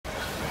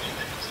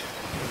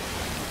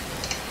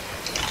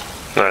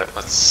Alright,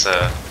 let's do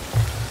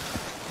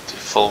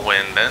full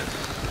wind then.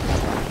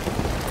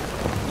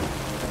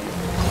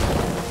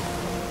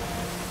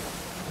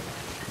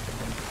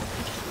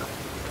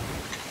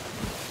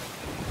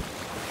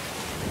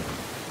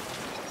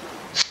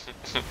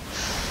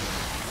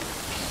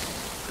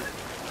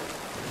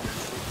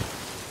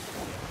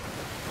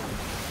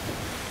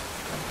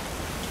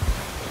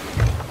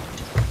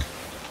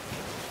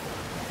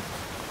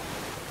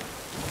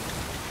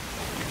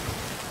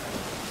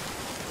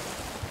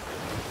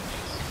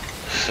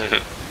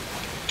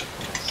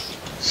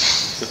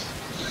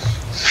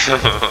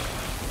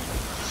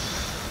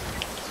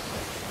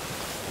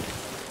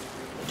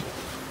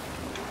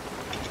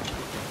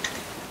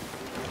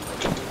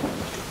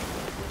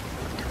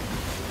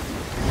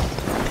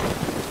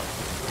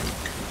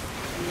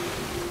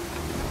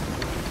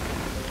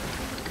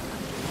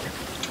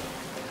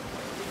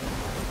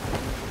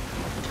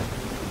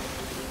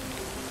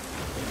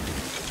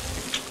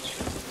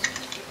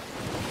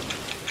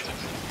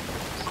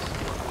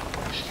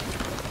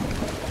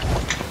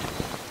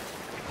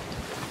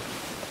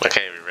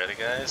 Okay, we ready,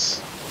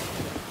 guys?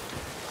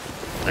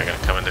 They're gonna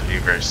come into view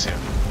very soon.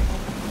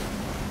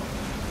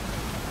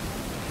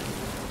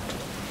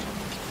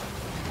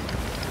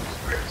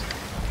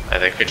 I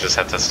think we just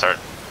have to start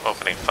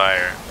opening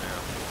fire.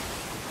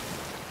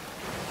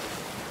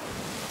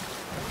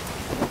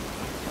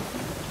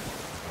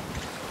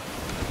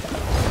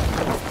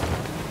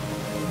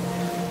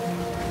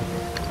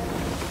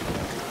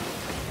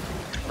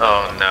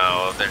 Oh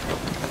no,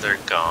 they're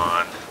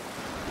gone.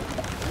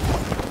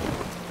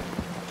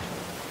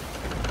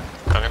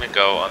 I'm gonna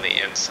go on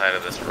the inside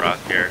of this rock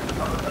here.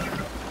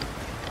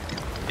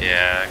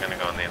 Yeah, I'm gonna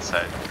go on the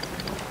inside.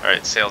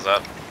 Alright, sails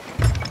up.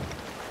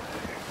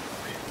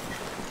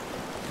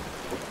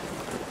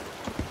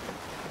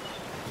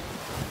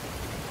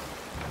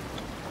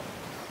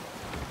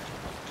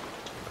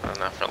 Oh,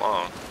 not for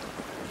long.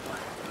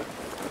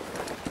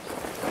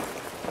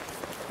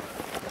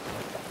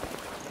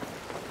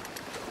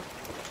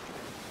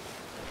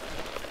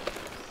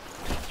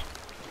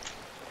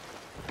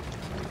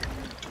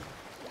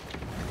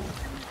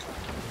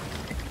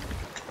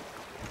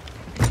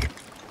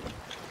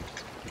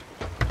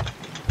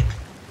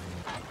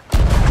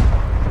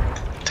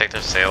 Take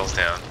their sails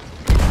down.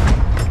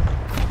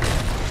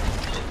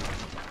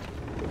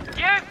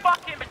 You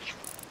fucking bitch!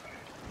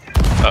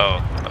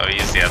 Oh,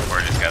 he's the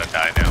F-word, he's gotta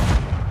die now.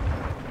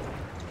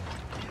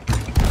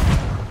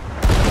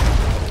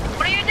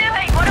 What are you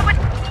doing? What are we...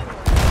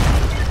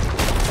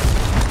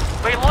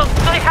 We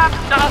literally have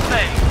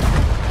nothing!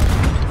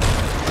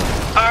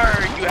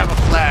 You have a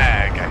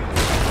flag.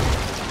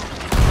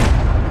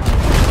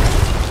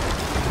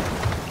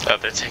 Oh,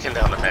 they're taking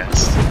down the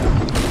mast.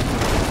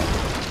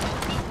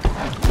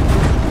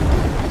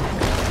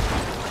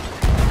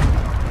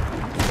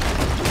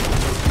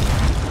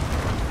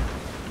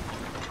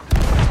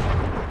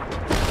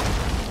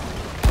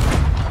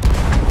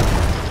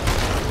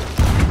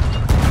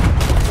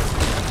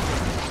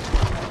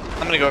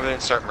 I'm gonna go over there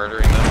and start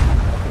murdering them.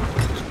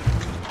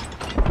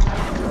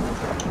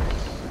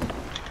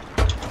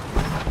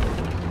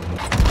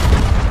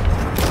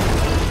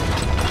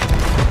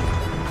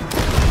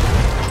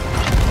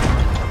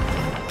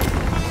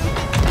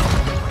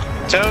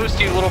 Toast,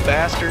 you little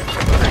bastard.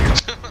 Come over here.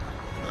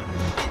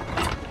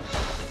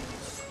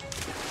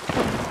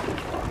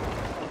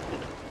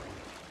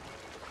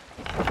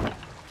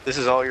 This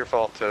is all your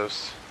fault,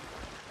 Toast.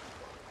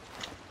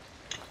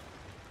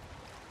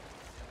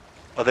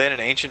 Well, they had an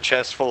ancient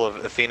chest full of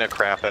Athena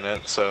crap in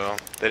it, so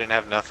they didn't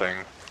have nothing.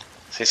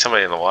 See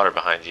somebody in the water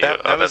behind you.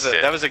 That was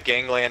that's a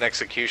gangland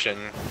execution,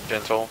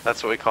 Gentle.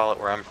 That's what we call it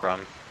where I'm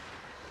from.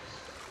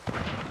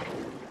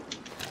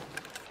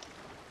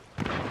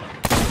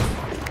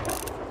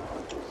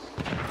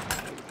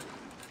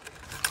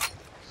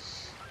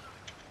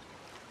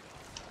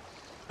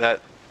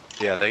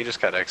 Yeah, they just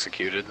got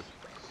executed.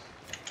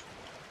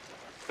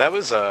 That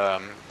was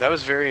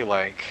very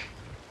like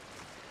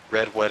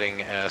Red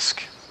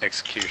Wedding-esque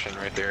execution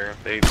right there.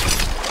 They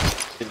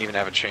didn't even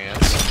have a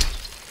chance.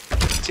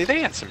 See, they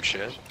had some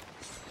shit.